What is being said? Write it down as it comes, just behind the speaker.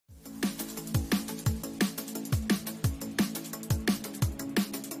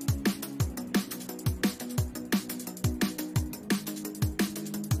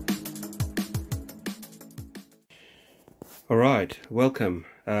Alright, welcome.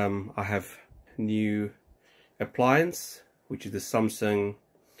 I have new appliance, which is the Samsung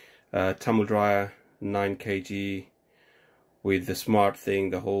Tumble Dryer 9 kg with the smart thing,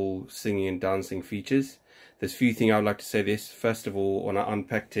 the whole singing and dancing features. There's a few things I would like to say this. First of all, when I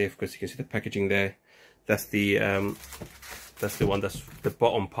unpacked it, because you can see the packaging there, that's the one, that's the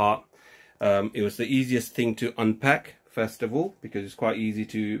bottom part. It was the easiest thing to unpack, first of all, because it's quite easy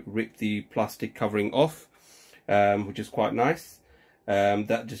to rip the plastic covering off. Which is quite nice.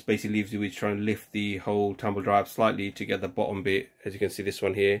 That just basically leaves you with trying to lift the whole tumble dryer up slightly to get the bottom bit, as you can see this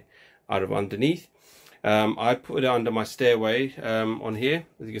one here, out of underneath. I put it under my stairway on here.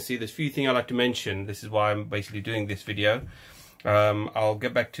 As you can see, there's a few things I like to mention. This is why I'm basically doing this video. I'll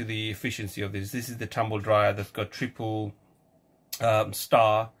get back to the efficiency of this. This is the tumble dryer that's got triple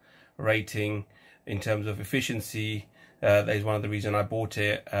star rating in terms of efficiency. That is one of the reasons I bought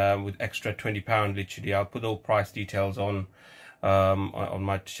it with extra £20 literally. I'll put all price details on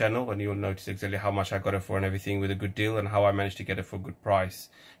my channel, and you'll notice exactly how much I got it for and everything, with a good deal, and how I managed to get it for a good price,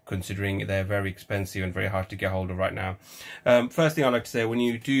 considering they're very expensive and very hard to get hold of right now. First thing I'd like to say, when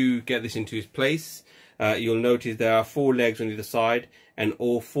you do get this into its place, you'll notice there are 4 legs on either side, and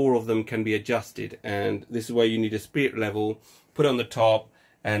all 4 of them can be adjusted. And this is where you need a spirit level, put it on the top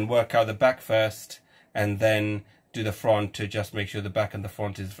and work out the back first, and then do the front to just make sure the back and the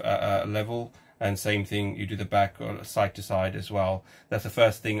front is level. And same thing, you do the back side to side as well. That's the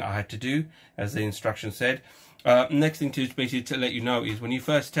first thing I had to do, as the instruction said. Next thing to basically to let you know is when you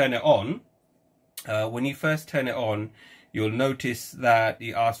first turn it on, you'll notice that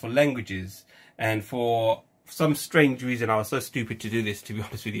it asks for languages. And for some strange reason, I was so stupid to do this, to be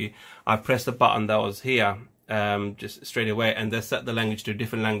honest with you. I pressed the button that was here just straight away, and they set the language to a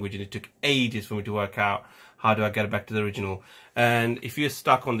different language, and it took ages for me to work out how do I get it back to the original. And if you're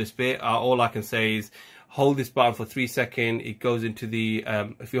stuck on this bit, all I can say is hold this button for 3 seconds. It goes into the,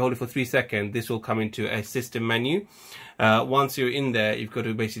 if you hold it for 3 seconds, this will come into a system menu. Once you're in there, you've got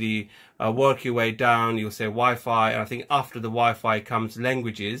to basically work your way down. You'll say Wi-Fi, and I think after the Wi-Fi comes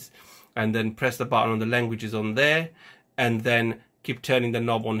languages, and then press the button on the languages on there, and then keep turning the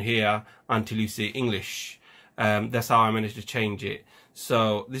knob on here until you see English. That's how I managed to change it.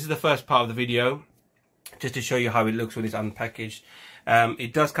 So this is the first part of the video, just to show you how it looks when it's unpackaged.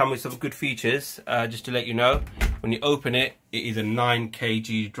 It does come with some good features, just to let you know. When you open it, it is a 9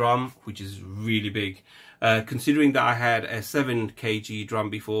 kg drum, which is really big. Considering that I had a 7 kg drum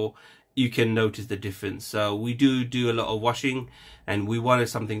before, you can notice the difference. So we do a lot of washing, and we wanted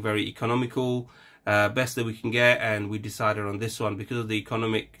something very economical, best that we can get, and we decided on this one because of the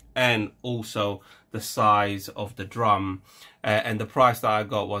economic and also the size of the drum, and the price that I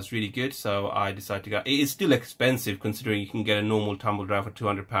got was really good, so I decided to go. It is still expensive considering you can get a normal tumble dryer for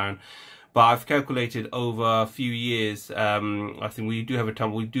 £200, but I've calculated over a few years. I think we do have a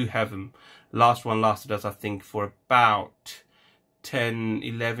tumble, we do have them. Last one lasted us, I think, for about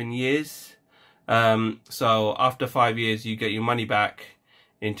 10-11 years. So after 5 years you get your money back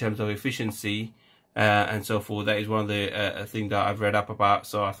in terms of efficiency and so forth. That is one of the things that I've read up about,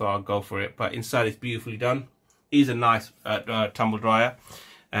 so I thought I'd go for it. But inside it's beautifully done. It is a nice tumble dryer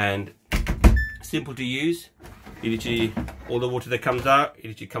and simple to use. You literally, all the water that comes out, it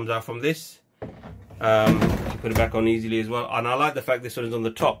literally comes out from this. Put it back on easily as well, and I like the fact this one is on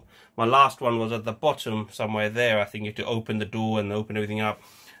the top. My last one was at the bottom somewhere there. I think you have to open the door and open everything up.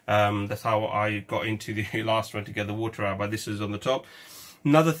 That's how I got into the last one to get the water out, but this is on the top.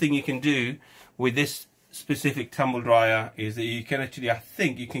 Another thing you can do with this specific tumble dryer is that you can actually, I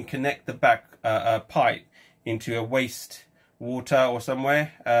think you can connect the back pipe into a waste water or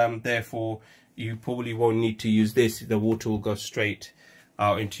somewhere. Therefore you probably won't need to use this. The water will go straight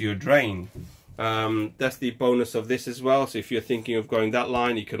out into your drain. That's the bonus of this as well. So if you're thinking of going that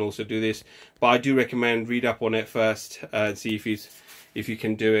line, you can also do this, but I do recommend read up on it first and see if you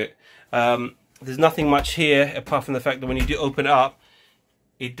can do it. There's nothing much here apart from the fact that when you do open it up,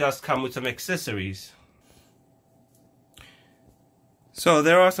 it does come with some accessories. So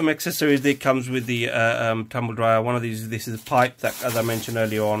there are some accessories that comes with the tumble dryer. One of these, this is a pipe that, as I mentioned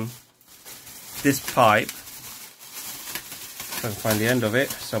earlier on, this pipe, if I can find the end of it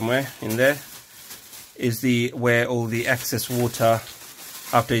somewhere in there, is where all the excess water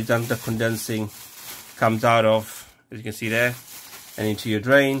after it's done the condensing comes out of, as you can see there, and into your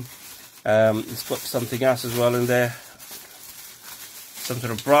drain. It's got something else as well in there, some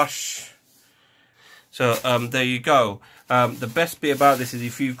sort of brush. So there you go. The best bit about this is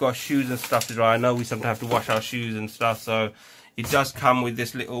if you've got shoes and stuff to dry. I know we sometimes have to wash our shoes and stuff, so it does come with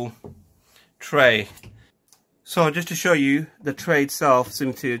this little tray. So just to show you, the tray itself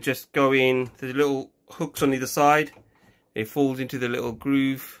seems to just go in. There's little hooks on either side, it falls into the little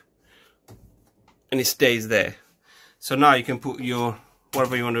groove and it stays there. So now you can put your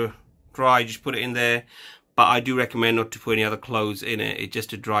whatever you want to dry, just put it in there. But I do recommend not to put any other clothes in it. It's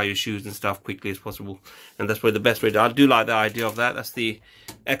just to dry your shoes and stuff quickly as possible, and that's probably the best way. I do like the idea of that. That's the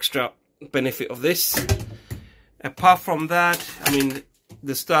extra benefit of this. Apart from that, I mean,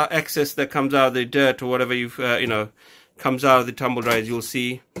 the excess that comes out of the dirt or whatever you've you know, comes out of the tumble dry, as you'll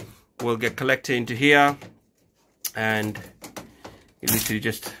see, will get collected into here, and you literally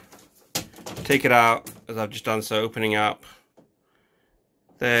just take it out as I've just done so, opening up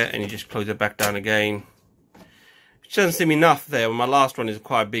there, and you just close it back down again. Which doesn't seem enough there. My last one is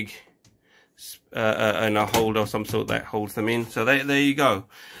quite big, and a holder of some sort that holds them in. So there you go.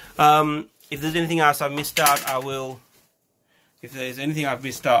 If there's anything else I've missed out, I will. If there's anything I've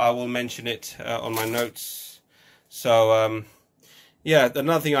missed out, I will mention it on my notes. So yeah,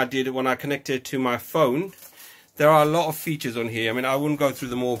 another thing I did when I connected to my phone, there are a lot of features on here. I mean, I wouldn't go through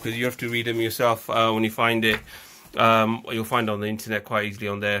them all because you have to read them yourself when you find it. You'll find it on the internet quite easily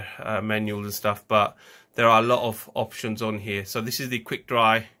on their manuals and stuff, but there are a lot of options on here. So this is the quick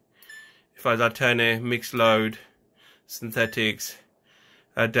dry. If I turn it, mixed load, synthetics,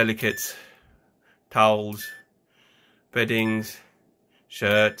 delicates, towels, beddings,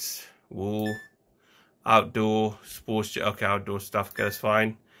 shirts, wool, outdoor, sports, okay, outdoor stuff, okay, that's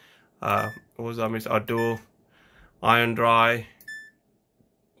fine. What was that? I missed outdoor, iron dry,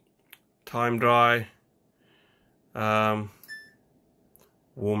 time dry, warm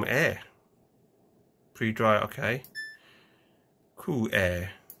air, pre-dry, okay, cool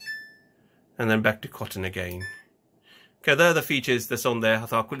air, and then back to cotton again. Okay, there are the features that's on there. I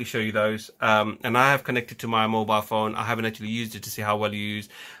thought I'll quickly show you those. And I have connected to my mobile phone. I haven't actually used it to see how well you use.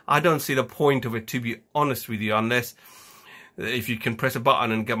 I don't see the point of it, to be honest with you, unless if you can press a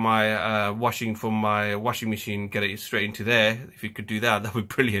button and get my washing from my washing machine, get it straight into there. If you could do that, that would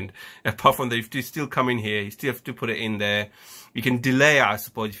be brilliant. Apart from that, if you still come in here, you still have to put it in there. You can delay it, I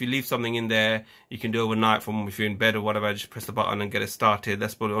suppose. If you leave something in there, you can do overnight from if you're in bed or whatever, just press the button and get it started.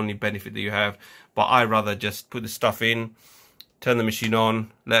 That's probably the only benefit that you have. But I rather just put the stuff in, turn the machine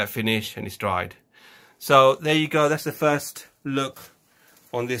on, let it finish, and it's dried. So there you go. That's the first look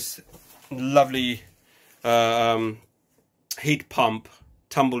on this lovely heat pump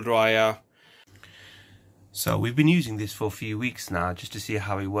tumble dryer. So we've been using this for a few weeks now just to see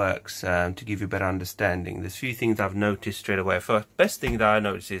how it works, to give you a better understanding. There's a few things I've noticed straight away. First, best thing that I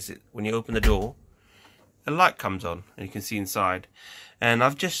noticed is when you open the door, a light comes on and you can see inside. And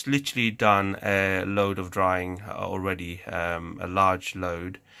I've just literally done a load of drying already, a large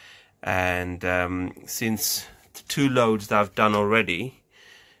load. And since the 2 loads that I've done already,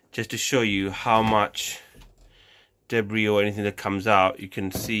 just to show you how much debris or anything that comes out, you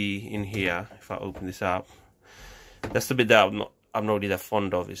can see in here, if I open this up, that's the bit that I'm not really that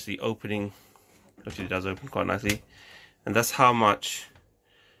fond of. It's the opening. Actually, it does open quite nicely, and that's how much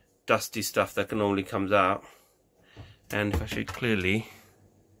dusty stuff that normally comes out. And if I show you clearly,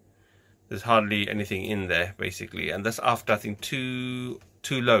 there's hardly anything in there basically, and that's after I think two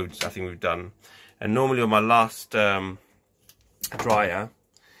loads I think we've done. And normally on my last dryer,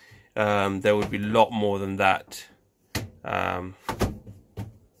 there would be a lot more than that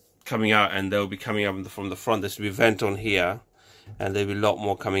coming out, and they'll be coming up from the front. There's to be a vent on here, and there'll be a lot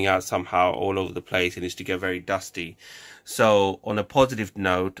more coming out somehow all over the place. It needs to get very dusty. So on a positive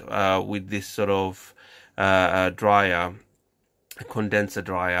note, with this sort of dryer, a condenser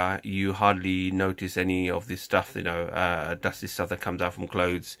dryer, you hardly notice any of this stuff, you know, dusty stuff that comes out from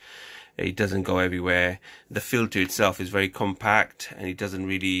clothes. It doesn't go everywhere. The filter itself is very compact, and it doesn't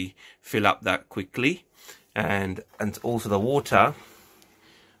really fill up that quickly. And also the water,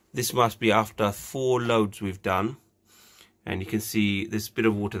 this must be after 4 loads we've done, and you can see this bit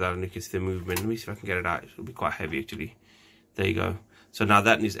of water there, and you can see the movement. Let me see if I can get it out. It'll be quite heavy actually. There you go. So now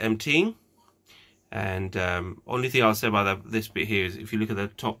that is emptying, and only thing I'll say about this bit here is if you look at the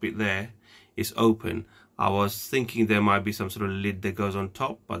top bit there, it's open. I was thinking there might be some sort of lid that goes on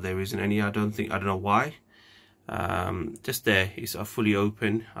top, but there isn't any. I don't know why. Just there, it's fully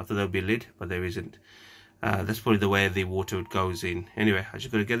open. I thought there'll be a lid, but there isn't. That's probably the way the water goes in. Anyway, I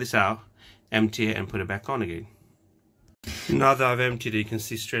just got to get this out, empty it, and put it back on again. Now that I've emptied it, you can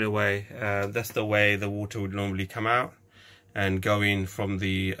see straight away that's the way the water would normally come out and go in from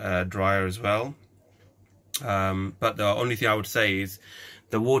the dryer as well. But the only thing I would say is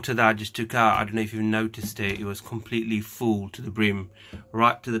the water that I just took out, I don't know if you've noticed it, it was completely full to the brim,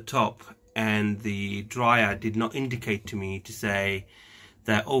 right to the top, and the dryer did not indicate to me to say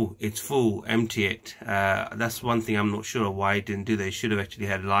that, oh, it's full, empty it. That's one thing I'm not sure why it didn't do that. It should have actually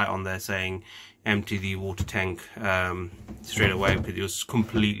had a light on there saying empty the water tank straight away because it was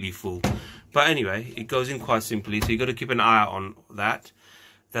completely full. But anyway, it goes in quite simply, so you've got to keep an eye on that.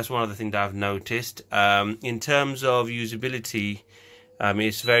 That's one of the things that I've noticed. In terms of usability,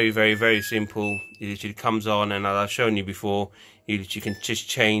 it's very simple. It literally comes on, and as I've shown you before, you can just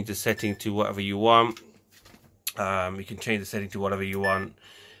change the setting to whatever you want. You can change the setting to whatever you want,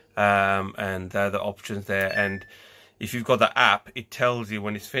 and there are the options there. And if you've got the app, it tells you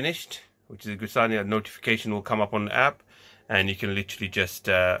when it's finished, which is a good sign. A notification will come up on the app, and you can literally just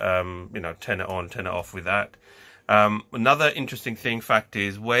you know, turn it on, turn it off with that. Another interesting fact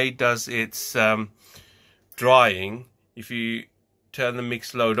is where it does its drying. If you turn the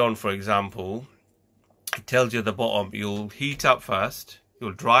mix load on, for example, it tells you at the bottom you'll heat up first,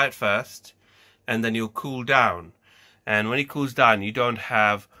 you'll dry it first, and then you'll cool down. And when it cools down, you don't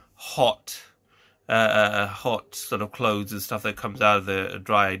have hot sort of clothes and stuff that comes out of the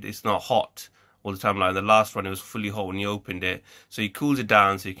dried. It's not hot all the time. Like the last one, it was fully hot when you opened it, so it cools it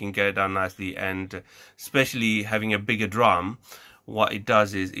down so you can get it down nicely. And especially having a bigger drum, what it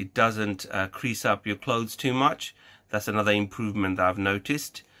does is it doesn't crease up your clothes too much. That's another improvement that I've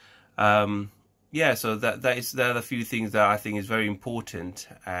noticed. Yeah, so there are a few things that I think is very important,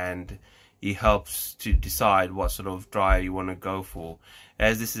 and it helps to decide what sort of dryer you want to go for.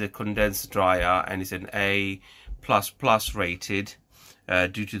 As this is a condenser dryer and it's an A++ rated,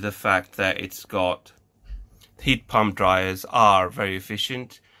 due to the fact that it's got heat pump dryers are very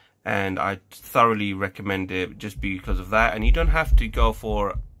efficient, and I thoroughly recommend it just because of that. And you don't have to go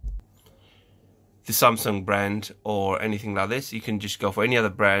for the Samsung brand or anything like this. You can just go for any other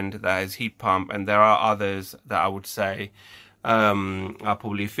brand that has heat pump, and there are others that I would say are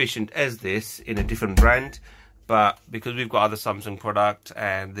probably efficient as this in a different brand. But because we've got other Samsung product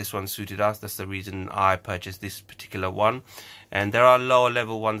and this one suited us, that's the reason I purchased this particular one. And there are lower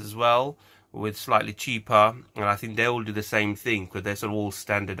level ones as well with slightly cheaper, and I think they all do the same thing because they're sort of all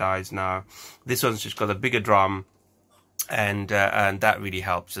standardized now. This one's just got a bigger drum, and that really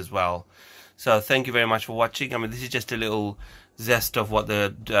helps as well. So thank you very much for watching. I mean, this is just a little zest of what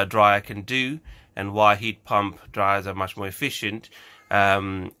the dryer can do and why heat pump dryers are much more efficient.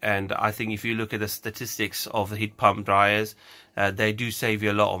 And I think if you look at the statistics of the heat pump dryers, they do save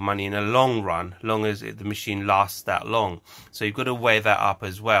you a lot of money in the long run, long as the machine lasts that long. So you've got to weigh that up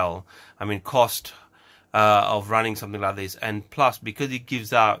as well. I mean, cost of running something like this, and plus because it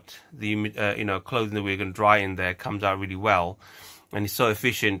gives out the you know, clothing that we're going to dry in there comes out really well, and it's so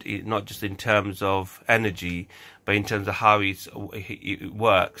efficient, not just in terms of energy, but in terms of how it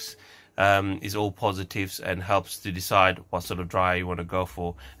works. Is all positives and helps to decide what sort of dryer you want to go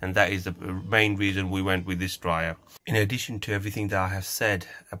for, and that is the main reason we went with this dryer. In addition to everything that I have said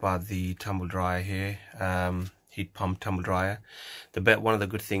about the tumble dryer here, heat pump tumble dryer, one of the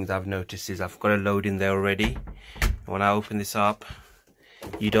good things I've noticed is I've got a load in there already. When I open this up,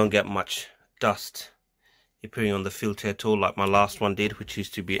 you don't get much dust appearing on the filter at all, like my last one did, which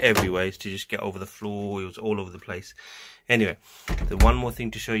used to be everywhere. It used to just get over the floor, it was all over the place. Anyway, the one more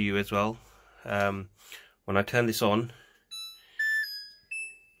thing to show you as well, when I turn this on,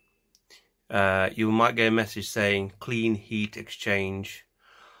 you might get a message saying clean heat exchange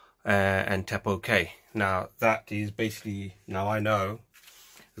and tap OK. Now that is basically, now I know,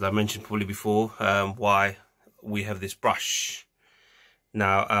 as I mentioned probably before, why we have this brush.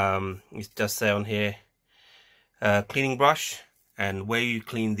 Now it does say on here cleaning brush, and where you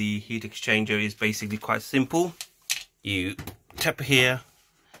clean the heat exchanger is basically quite simple. You tap here,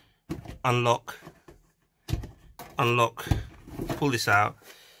 unlock, pull this out.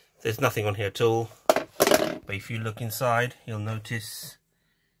 There's nothing on here at all, but if you look inside, you'll notice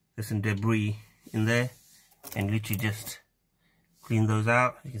there's some debris in there, and literally just clean those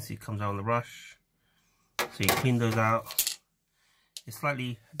out. You can see it comes out on the brush, so you clean those out. It's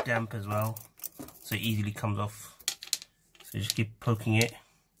slightly damp as well, so it easily comes off, so you just keep poking it,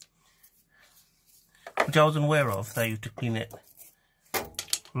 which I wasn't aware of, that you have to clean it.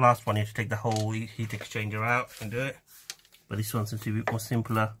 Last one you have to take the whole heat exchanger out and do it, but this one seems to be a bit more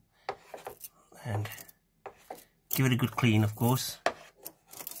simpler. And give it a good clean, of course.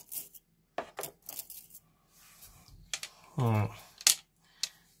 There's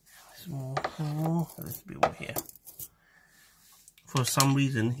a bit more here. For some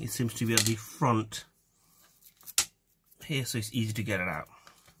reason it seems to be at the front here, so it's easy to get it out.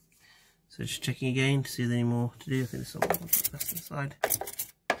 So just checking again to see if there's any more to do. I think there's some that's inside.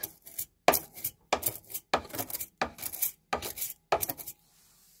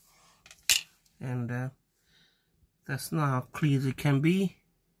 And that's now clean as it can be.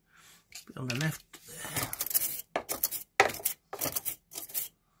 Bit on the left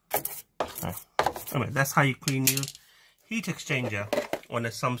there. Anyway, that's how you clean your heat exchanger on a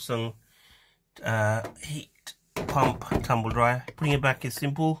Samsung heat pump tumble dryer. Putting it back is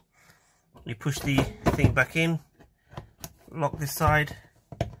simple. You push the thing back in, lock this side,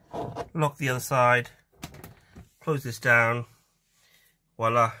 lock the other side, close this down.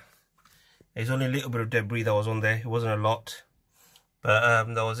 Voila. There's only a little bit of debris that was on there. It wasn't a lot, but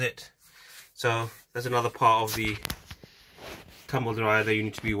that was it. So there's another part of the tumble dryer that you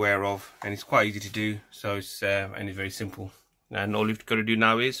need to be aware of, and it's quite easy to do. So it's and it's very simple. And all you've got to do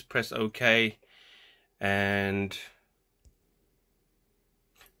now is press OK, and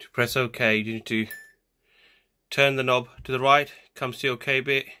to press OK you need to turn the knob to the right, comes to the OK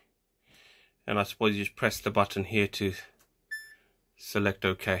bit, and I suppose you just press the button here to select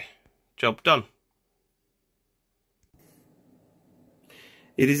OK. Job done.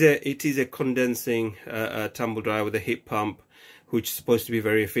 It is a condensing tumble dryer with a heat pump, which is supposed to be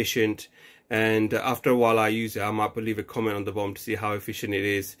very efficient. And after a while I use it, I might leave a comment on the bottom to see how efficient it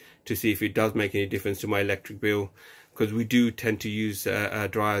is, to see if it does make any difference to my electric bill, because we do tend to use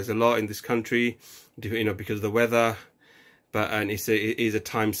dryers a lot in this country, you know, because of the weather. And it is a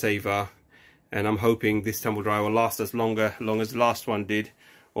time saver, and I'm hoping this tumble dryer will last as long as the last one did,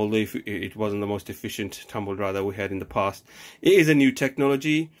 although it wasn't the most efficient tumble dryer that we had in the past. It is a new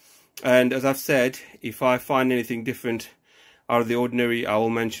technology, and as I've said, if I find anything different out of the ordinary, I will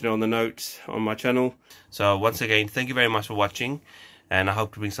mention it on the notes on my channel. So once again, thank you very much for watching, and I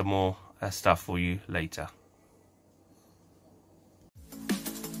hope to bring some more stuff for you later.